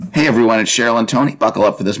Hey everyone, it's Cheryl and Tony. Buckle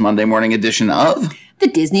up for this Monday morning edition of the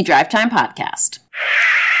Disney Drive Time Podcast.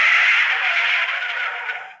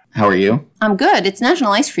 How are you? I'm good. It's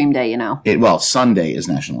National Ice Cream Day, you know. Sunday is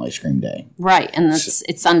National Ice Cream Day. Right, and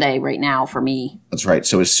it's Sunday right now for me. That's right.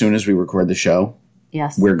 So as soon as we record the show,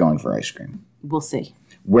 yes, we're going for ice cream. We'll see.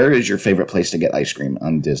 Where is your favorite place to get ice cream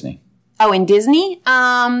on Disney? Oh, in Disney?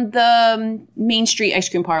 The Main Street Ice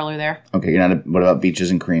Cream Parlor there. Okay, what about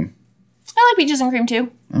Beaches and Cream? I like Beaches and Cream too.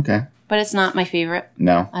 Okay. But it's not my favorite.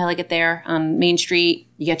 No. I like it there on Main Street.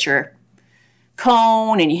 You get your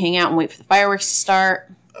cone and you hang out and wait for the fireworks to start.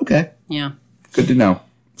 Okay. Yeah. Good to know.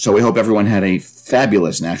 So we hope everyone had a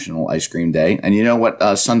fabulous National Ice Cream Day. And you know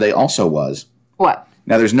what Sunday also was? What?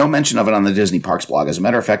 Now, there's no mention of it on the Disney Parks blog. As a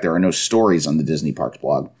matter of fact, there are no stories on the Disney Parks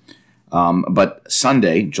blog. But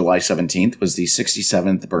Sunday, July 17th, was the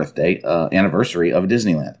 67th birthday anniversary of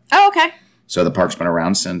Disneyland. Oh, okay. So the park's been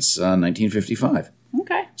around since 1955.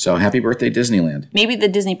 Okay. So happy birthday, Disneyland. Maybe the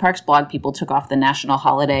Disney Parks blog people took off the national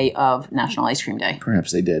holiday of National Ice Cream Day.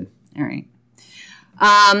 Perhaps they did. All right.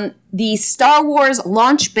 The Star Wars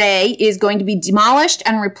launch bay is going to be demolished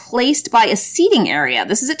and replaced by a seating area.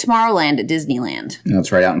 This is at Tomorrowland at Disneyland.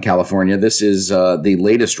 That's right, out in California. This is the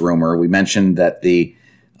latest rumor. We mentioned that the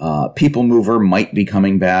People Mover might be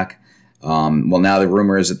coming back. Well, now the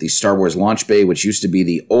rumor is that the Star Wars launch bay, which used to be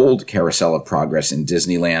the old Carousel of Progress in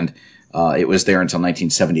Disneyland, it was there until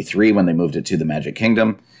 1973 when they moved it to the Magic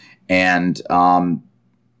Kingdom. And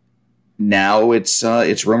now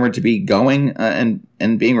it's rumored to be going and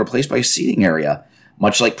being replaced by a seating area,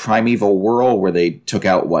 much like Primeval Whirl, where they took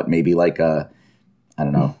out maybe like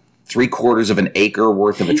 3/4 of an acre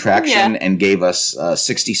worth of attraction and gave us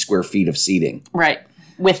 60 square feet of seating. Right.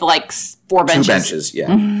 With like 4 benches. 2 benches,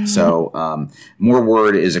 yeah. So more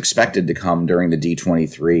word is expected to come during the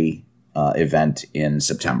D23 event in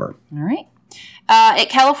September. All right. At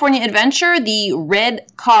California Adventure, the red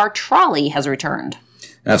car trolley has returned.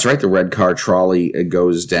 That's right. The red car trolley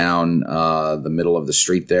goes down the middle of the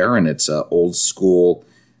street there, and it's an old school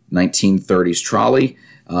 1930s trolley.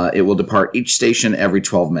 It will depart each station every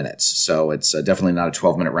 12 minutes. So it's definitely not a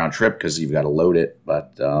 12-minute round trip because you've got to load it,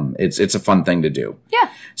 but it's a fun thing to do. Yeah.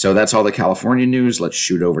 So that's all the California news. Let's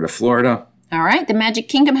shoot over to Florida. All right. The Magic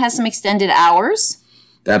Kingdom has some extended hours.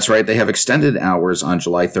 That's right. They have extended hours on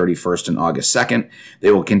July 31st and August 2nd.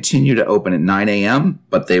 They will continue to open at 9 a.m.,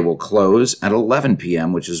 but they will close at 11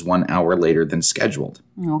 p.m., which is 1 hour later than scheduled.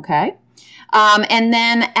 Okay. And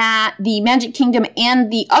then at the Magic Kingdom and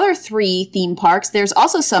the other 3 theme parks, there's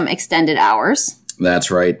also some extended hours.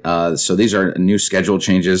 That's right. So these are new schedule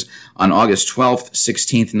changes. On August 12th,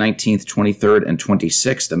 16th, 19th, 23rd, and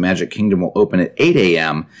 26th, the Magic Kingdom will open at 8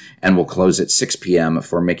 a.m. and will close at 6 p.m.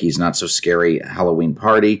 for Mickey's Not So Scary Halloween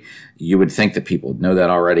Party. You would think that people would know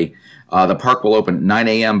that already. The park will open at 9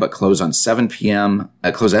 a.m. but close at 7 p.m.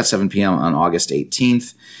 on August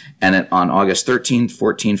 18th. And on August 13th,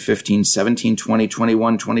 14th, 15th, 17th, 20,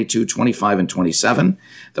 21, 22, 25, and 27,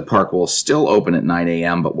 the park will still open at 9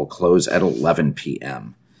 a.m. but will close at 11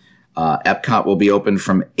 p.m. Epcot will be open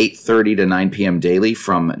from 8:30 to 9 p.m. daily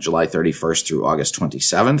from July 31st through August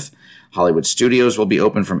 27th. Hollywood Studios will be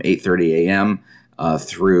open from 8:30 a.m.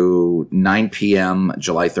 Through 9 p.m.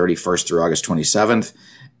 July 31st through August 27th.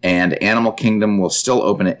 And Animal Kingdom will still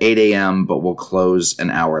open at 8 a.m., but will close an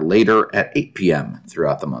hour later at 8 p.m.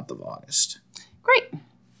 throughout the month of August. Great.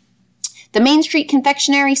 The Main Street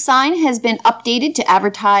Confectionery sign has been updated to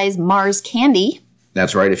advertise Mars candy.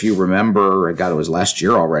 That's right. If you remember, God, it was last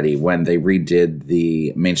year already when they redid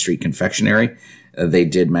the Main Street Confectionery. They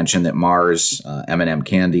did mention that Mars M&M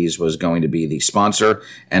Candies was going to be the sponsor,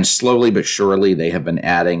 and slowly but surely they have been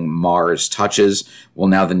adding Mars touches. Well,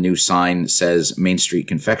 now the new sign says Main Street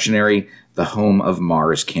Confectionery, the home of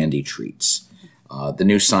Mars candy treats. The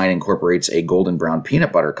new sign incorporates a golden brown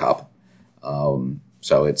peanut butter cup,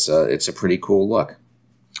 so it's a pretty cool look.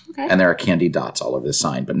 Okay. And there are candy dots all over the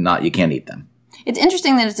sign, but you can't eat them. It's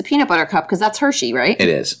interesting that it's a peanut butter cup because that's Hershey, right? It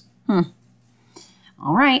is.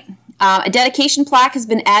 All right. A dedication plaque has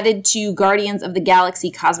been added to Guardians of the Galaxy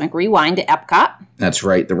Cosmic Rewind at Epcot. That's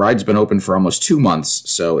right. The ride's been open for almost 2 months,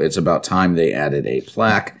 so it's about time they added a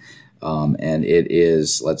plaque. And it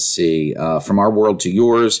is, let's see, From Our World to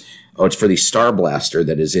Yours. Oh, it's for the Star Blaster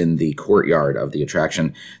that is in the courtyard of the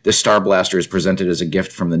attraction. This Star Blaster is presented as a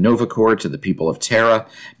gift from the Nova Corps to the people of Terra.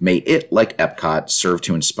 May it, like Epcot, serve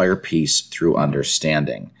to inspire peace through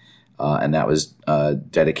understanding. And that was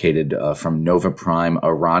dedicated from Nova Prime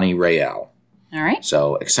Arani Real. All right.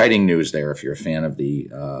 So exciting news there if you're a fan of the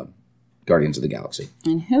Guardians of the Galaxy.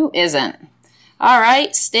 And who isn't? All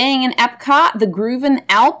right, staying in Epcot, the Grooven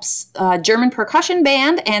Alps, German percussion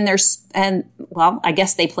band, and I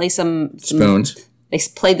guess they play some Spoons. They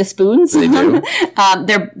play the spoons. They do.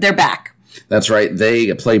 They're back. That's right.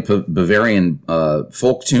 They play Bavarian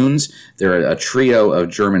folk tunes. They're a trio of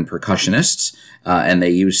German percussionists, and they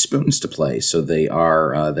use spoons to play. So they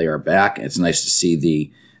are back. It's nice to see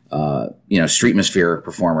the Streetmosphere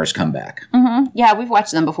performers come back. Mm-hmm. Yeah, we've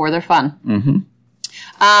watched them before. They're fun. Mm-hmm.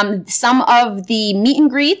 Some of the meet and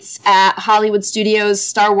greets at Hollywood Studios'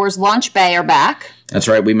 Star Wars Launch Bay are back. That's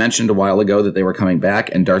right. We mentioned a while ago that they were coming back,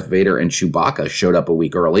 and Darth Vader and Chewbacca showed up a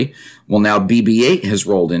week early. Well, now BB-8 has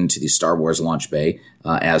rolled into the Star Wars Launch Bay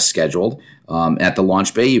as scheduled. At the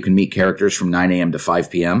Launch Bay, you can meet characters from 9 a.m. to 5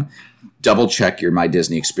 p.m. Double check your My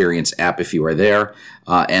Disney Experience app if you are there.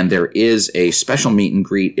 And there is a special meet and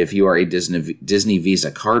greet if you are a Disney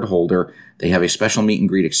Visa card holder. They have a special meet and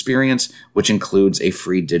greet experience, which includes a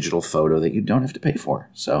free digital photo that you don't have to pay for.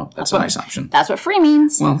 So that's a nice option. That's what free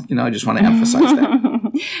means. Well, I just want to emphasize that.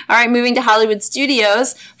 All right, moving to Hollywood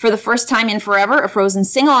Studios. For the first time in forever, a Frozen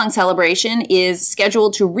sing-along celebration is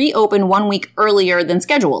scheduled to reopen 1 week earlier than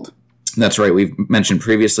scheduled. That's right. We've mentioned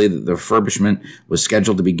previously that the refurbishment was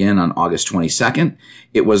scheduled to begin on August 22nd.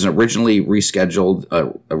 It was originally scheduled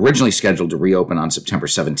to reopen on September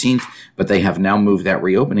 17th, but they have now moved that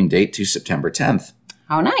reopening date to September 10th.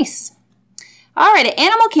 How nice. All right, at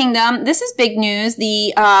Animal Kingdom, this is big news.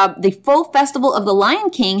 The full Festival of the Lion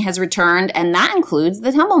King has returned, and that includes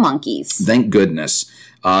the Tumble Monkeys. Thank goodness.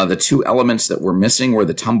 The two elements that were missing were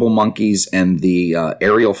the Tumble Monkeys and the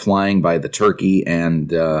aerial flying by the turkey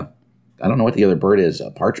and... I don't know what the other bird is.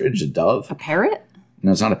 A partridge? A dove? A parrot?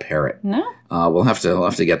 No, it's not a parrot. No? We'll have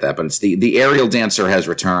to get that. But it's the aerial dancer has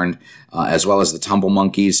returned, as well as the Tumble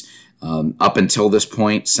Monkeys. Up until this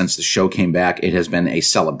point, since the show came back, it has been a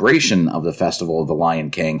celebration of the Festival of the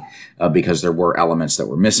Lion King because there were elements that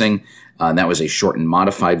were missing. That was a shortened,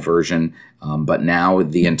 modified version. But now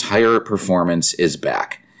the entire performance is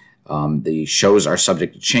back. The shows are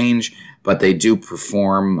subject to change, but they do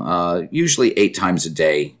perform usually 8 times a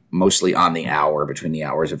day, mostly on the hour, between the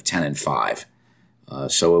hours of 10 and 5.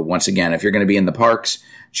 So once again, if you're going to be in the parks,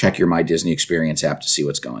 check your My Disney Experience app to see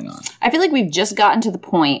what's going on. I feel like we've just gotten to the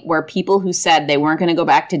point where people who said they weren't going to go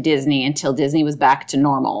back to Disney until Disney was back to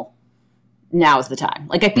normal, now is the time.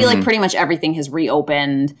 Like, I feel like pretty much everything has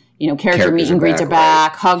reopened. Character meet and greets are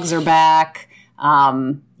back. Hugs are back.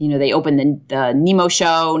 They opened the Nemo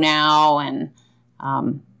show now and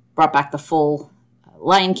brought back the full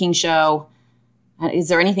Lion King show. Is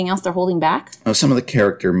there anything else they're holding back? Oh, some of the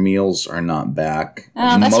character meals are not back.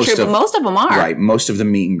 Oh, that's true, but most of them are. Right. Most of the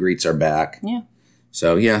meet and greets are back. Yeah.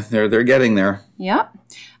 So, yeah, they're getting there. Yep.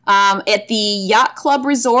 At the Yacht Club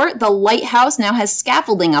Resort, the lighthouse now has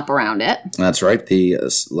scaffolding up around it. That's right. The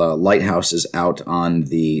lighthouse is out on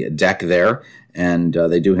the deck there, and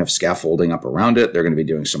they do have scaffolding up around it. They're going to be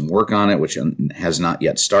doing some work on it, which has not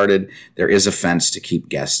yet started. There is a fence to keep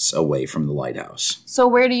guests away from the lighthouse. So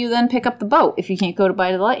where do you then pick up the boat if you can't go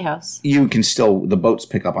by the lighthouse? You can still, the boats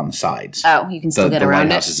pick up on the sides. Oh, you can still get around it?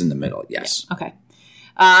 The lighthouse is in the middle, yes. Yeah.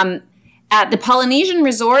 Okay. At the Polynesian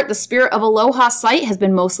Resort, the Spirit of Aloha site has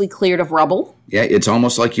been mostly cleared of rubble. Yeah, it's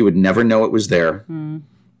almost like you would never know it was there.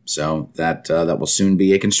 So that will soon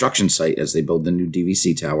be a construction site as they build the new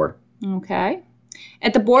DVC tower. Okay.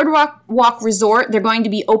 At the Boardwalk Resort, they're going to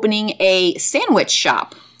be opening a sandwich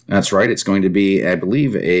shop. That's right. It's going to be, I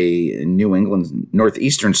believe, a New England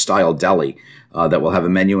Northeastern style deli that will have a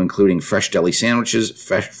menu including fresh deli sandwiches,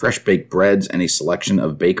 fresh baked breads, and a selection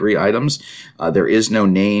of bakery items. There is no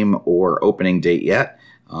name or opening date yet,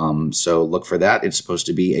 so look for that. It's supposed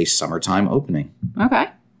to be a summertime opening. Okay.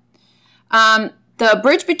 The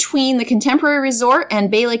bridge between the Contemporary Resort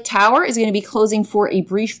and Bay Lake Tower is going to be closing for a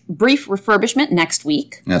brief refurbishment next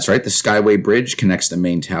week. That's right. The Skyway Bridge connects the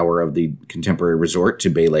main tower of the Contemporary Resort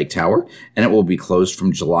to Bay Lake Tower, and it will be closed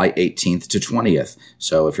from July 18th to 20th.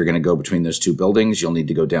 So if you're going to go between those two buildings, you'll need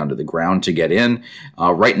to go down to the ground to get in.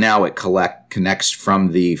 Right now, it connects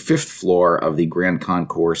from the 5th floor of the Grand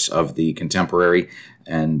Concourse of the Contemporary,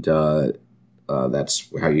 and that's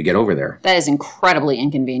how you get over there. That is incredibly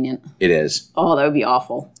inconvenient. It is. Oh, that would be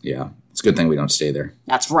awful. Yeah. It's a good thing we don't stay there.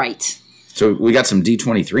 That's right. So we got some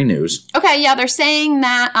D23 news. Okay, yeah, they're saying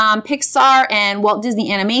that Pixar and Walt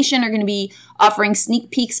Disney Animation are going to be offering sneak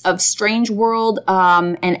peeks of Strange World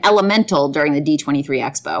and Elemental during the D23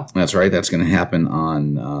 Expo. That's right. That's going to happen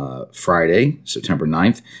on Friday, September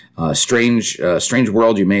 9th. Strange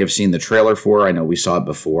World, you may have seen the trailer for. I know we saw it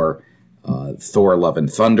before Thor, Love and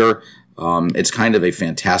Thunder. It's kind of a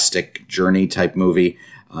fantastic journey type movie.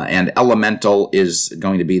 And Elemental is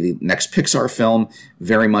going to be the next Pixar film,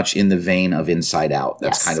 very much in the vein of Inside Out.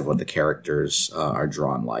 That's kind of what the characters are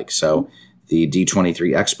drawn like. So the D23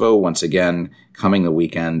 Expo, once again, coming the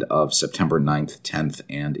weekend of September 9th, 10th,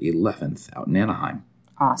 and 11th out in Anaheim.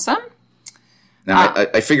 Awesome. Now,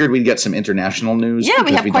 I figured we'd get some international news. Yeah,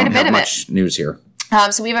 we have quite a bit of much news here.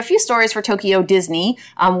 So we have a few stories for Tokyo Disney.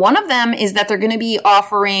 One of them is that they're going to be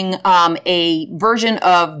offering a version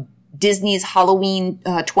of Disney's Halloween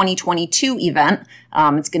 2022 event.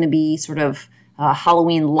 It's going to be sort of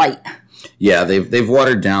Halloween light. Yeah, they've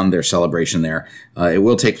watered down their celebration there. It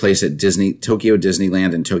will take place at Tokyo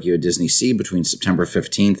Disneyland and Tokyo Disney Sea between September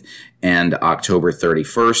 15th and October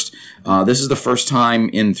 31st. This is the first time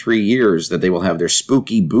in 3 years that they will have their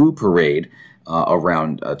Spooky Boo Parade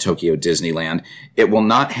around Tokyo Disneyland. It will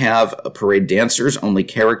not have parade dancers, only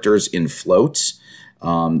characters in floats.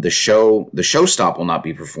 The show stop will not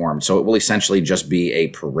be performed, so it will essentially just be a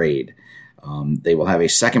parade. They will have a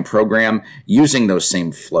second program using those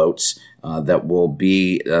same floats that will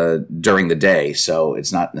be during the day. So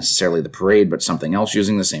it's not necessarily the parade, but something else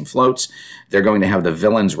using the same floats. They're going to have the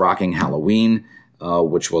Villains Rocking Halloween,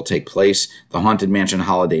 which will take place. The Haunted Mansion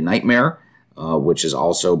Holiday Nightmare, which has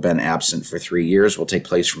also been absent for 3 years, will take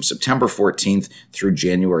place from September 14th through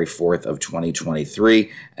January 4th of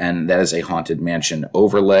 2023, and that is a Haunted Mansion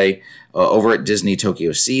overlay. Over at Disney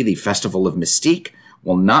Tokyo Sea, the Festival of Mystique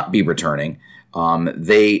will not be returning.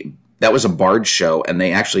 That was a barge show, and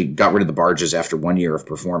they actually got rid of the barges after 1 year of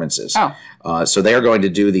performances. So they are going to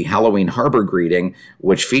do the Halloween Harbor Greeting,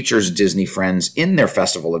 which features Disney friends in their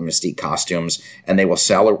Festival of Mystique costumes, and they will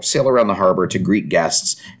sail around the harbor to greet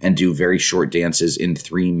guests and do very short dances in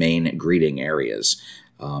 3 main greeting areas.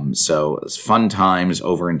 So it's fun times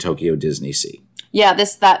over in Tokyo Disney Sea. Yeah,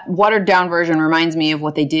 that watered down version reminds me of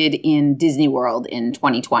what they did in Disney World in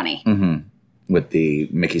 2020. Mm-hmm. With the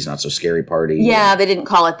Mickey's Not So Scary Party. Yeah, they didn't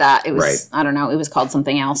call it that. It was, I don't know, it was called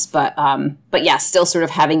something else. But yeah, still sort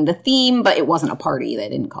of having the theme, but it wasn't a party. They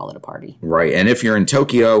didn't call it a party. Right. And if you're in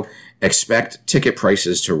Tokyo, expect ticket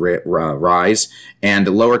prices to rise and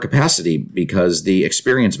lower capacity because the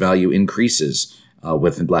experience value increases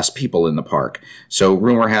with less people in the park. So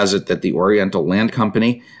rumor has it that the Oriental Land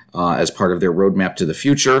Company, as part of their roadmap to the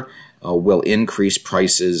future, will increase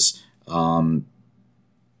prices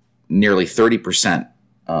nearly 30%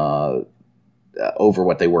 over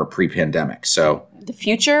what they were pre-pandemic. So the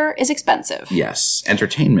future is expensive. Yes,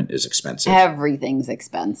 entertainment is expensive. Everything's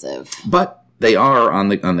expensive. But they are on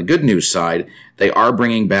the good news side. They are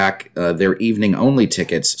bringing back their evening only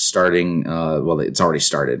tickets starting. It's already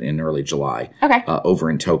started in early July. Okay. Over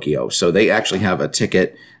in Tokyo, so they actually have a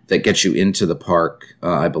ticket that gets you into the park.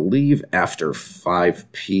 I believe after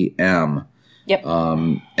 5 p.m. Yep.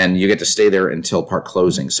 And you get to stay there until park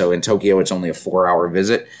closing. So in Tokyo, it's only a 4-hour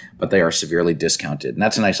visit, but they are severely discounted, and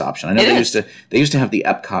that's a nice option. I know they used to have the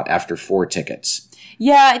Epcot after 4 tickets.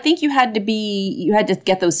 Yeah, I think you had to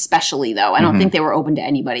get those specially though. I don't think they were open to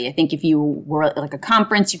anybody. I think if you were like a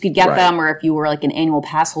conference, you could get them, or if you were like an annual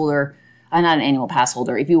pass holder. Not an annual pass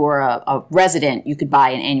holder. If you were a resident, you could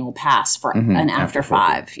buy an annual pass for an after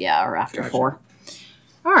 5, or after 4.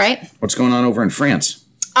 All right. What's going on over in France?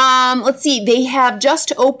 Let's see. They have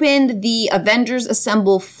just opened the Avengers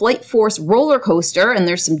Assemble Flight Force roller coaster, and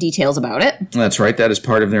there's some details about it. That's right. That is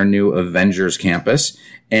part of their new Avengers campus,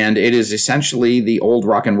 and it is essentially the old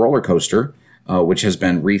Rock and Roller Coaster, which has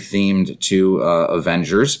been rethemed to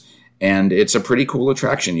Avengers, and it's a pretty cool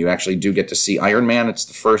attraction. You actually do get to see Iron Man. It's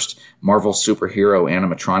the first Marvel superhero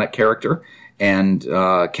animatronic character, and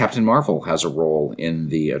Captain Marvel has a role in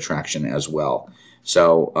the attraction as well.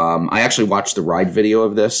 So I actually watched the ride video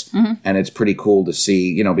of this, and it's pretty cool to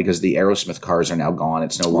see, because the Aerosmith cars are now gone.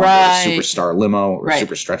 It's no longer the Superstar limo or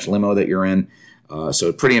Super Stretch limo that you're in.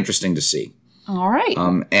 So pretty interesting to see. All right.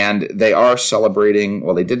 And they are celebrating,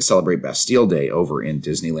 they did celebrate Bastille Day over in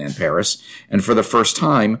Disneyland Paris. And for the first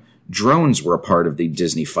time, drones were a part of the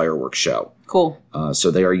Disney fireworks show. Cool.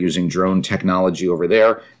 So they are using drone technology over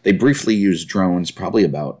there. They briefly used drones probably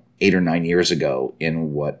about 8 or 9 years ago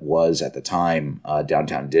in what was at the time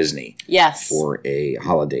Downtown Disney. Yes. For a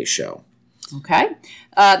holiday show. Okay.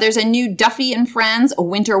 There's a new Duffy and Friends, a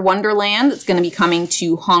Winter Wonderland that's going to be coming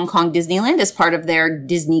to Hong Kong Disneyland as part of their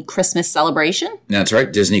Disney Christmas celebration. That's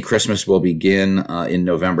right. Disney Christmas will begin in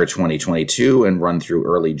November 2022 and run through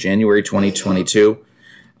early January 2022.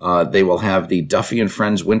 They will have the Duffy and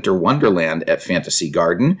Friends Winter Wonderland at Fantasy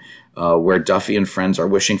Garden, where Duffy and Friends are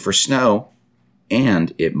wishing for snow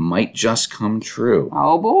and it might just come true.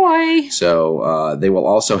 Oh, boy. So they will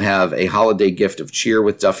also have a holiday gift of cheer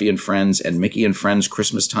with Duffy and Friends and Mickey and Friends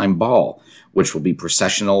Christmas Time Ball, which will be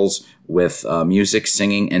processionals with music,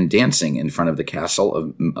 singing, and dancing in front of the Castle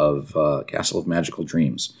of Magical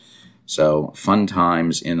Dreams. So fun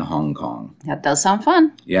times in Hong Kong. That does sound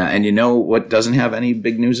fun. Yeah, and you know what doesn't have any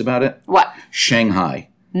big news about it? What? Shanghai.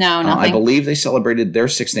 No, nothing. I believe they celebrated their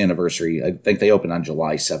 6th anniversary. I think they opened on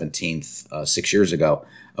July 17th, 6 years ago.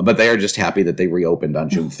 But they are just happy that they reopened on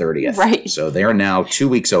June 30th. Right. So they are now 2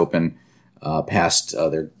 weeks open past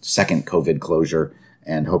their second COVID closure,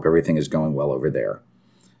 and hope everything is going well over there.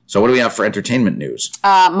 So what do we have for entertainment news?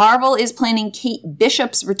 Marvel is planning Kate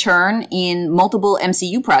Bishop's return in multiple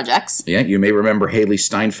MCU projects. Yeah, you may remember Haley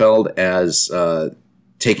Steinfeld as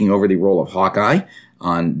taking over the role of Hawkeye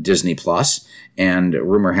on Disney+. And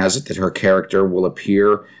rumor has it that her character will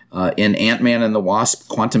appear in Ant-Man and the Wasp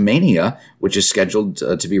Quantumania, which is scheduled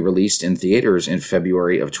to be released in theaters in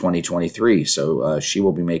February of 2023. So she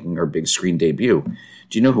will be making her big screen debut.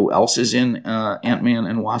 Do you know who else is in Ant-Man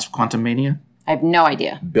and Wasp Quantumania? I have no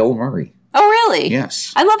idea. Bill Murray. Oh, really?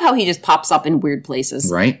 Yes. I love how he just pops up in weird places.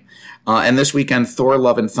 Right. And this weekend, Thor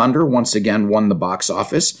Love and Thunder once again won the box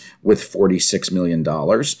office with $46 million.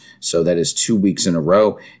 So that is 2 weeks in a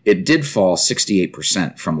row. It did fall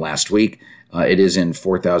 68% from last week. It is in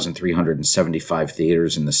 4,375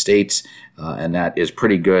 theaters in the States, and that is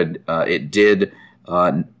pretty good. It did,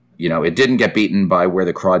 it didn't get beaten by Where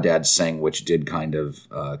the Crawdads Sing, which did kind of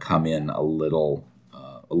come in a little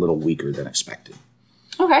weaker than expected.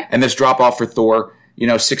 Okay. And this drop off for Thor,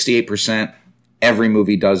 68%. Every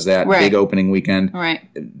movie does that. Right. Big opening weekend. Right.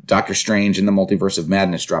 Doctor Strange and the Multiverse of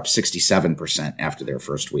Madness dropped 67% after their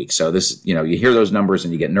first week. So this, you hear those numbers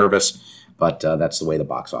and you get nervous, but that's the way the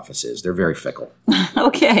box office is. They're very fickle.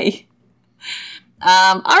 Okay.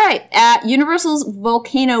 All right. At Universal's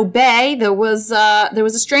Volcano Bay, there was a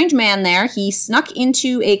strange man there. He snuck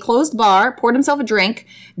into a closed bar, poured himself a drink,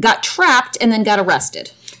 got trapped, and then got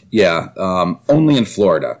arrested. Yeah. Only in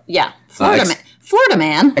Florida. Yeah. Florida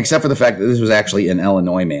man. Except for the fact that this was actually an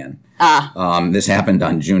Illinois man. This happened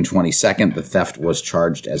on June 22nd. The theft was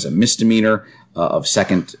charged as a misdemeanor a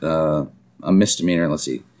misdemeanor. Let's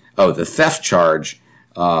see. Oh, the theft charge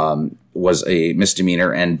was a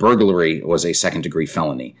misdemeanor, and burglary was a second-degree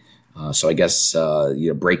felony. So I guess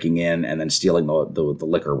breaking in and then stealing the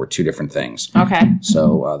liquor were two different things. Okay.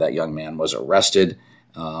 So that young man was arrested.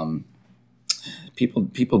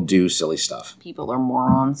 People do silly stuff. People are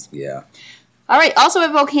morons. Yeah. All right. Also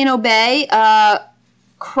at Volcano Bay,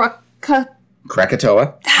 Krakatoa.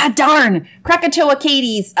 Darn. Krakatoa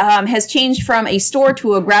Katie's has changed from a store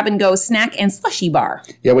to a grab-and-go snack and slushy bar.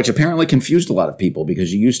 Yeah, which apparently confused a lot of people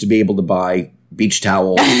because you used to be able to buy beach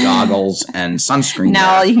towels, goggles, and sunscreen.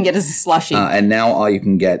 Now all you can get is a slushie. And now all you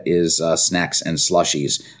can get is snacks and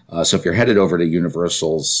slushies. So if you're headed over to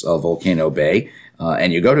Universal's Volcano Bay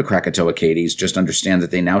and you go to Krakatoa Katie's, just understand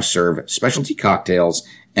that they now serve specialty cocktails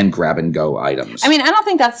and grab-and-go items. I mean, I don't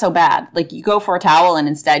think that's so bad. Like, you go for a towel and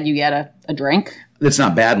instead you get a drink. That's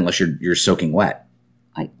not bad unless you're soaking wet.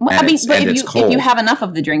 But if you have enough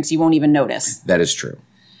of the drinks, you won't even notice. That is true.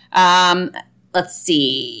 Let's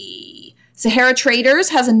see. Sahara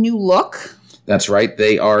Traders has a new look. That's right.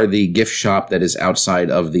 They are the gift shop that is outside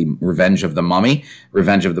of the Revenge of the Mummy.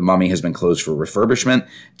 Revenge of the Mummy has been closed for refurbishment.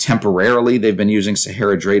 Temporarily, they've been using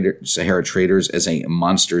Sahara Traders as a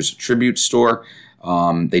Monsters tribute store.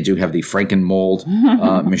 They do have the Frankenmold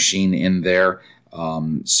machine in there.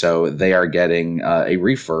 So they are getting a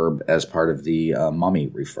refurb as part of the Mummy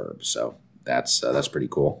refurb. So that's pretty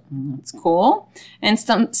cool. That's cool. And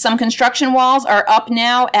some construction walls are up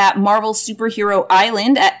now at Marvel Superhero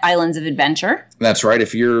Island at Islands of Adventure. That's right.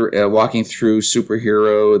 If you're walking through the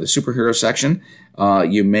superhero section,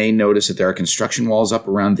 you may notice that there are construction walls up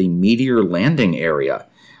around the Meteor Landing area.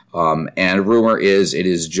 And rumor is it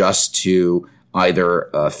is just to either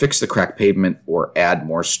fix the cracked pavement or add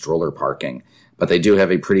more stroller parking. But they do have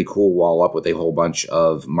a pretty cool wall up with a whole bunch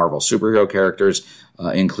of Marvel superhero characters,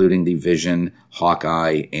 including the Vision,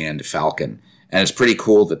 Hawkeye, and Falcon. And it's pretty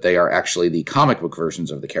cool that they are actually the comic book versions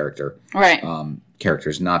of the characters,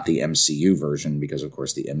 not the MCU version, because, of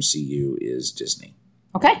course, the MCU is Disney.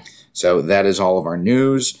 Okay. So that is all of our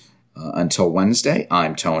news. Until Wednesday,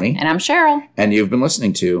 I'm Tony. And I'm Cheryl. And you've been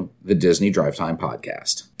listening to the Disney Drive Time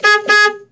Podcast.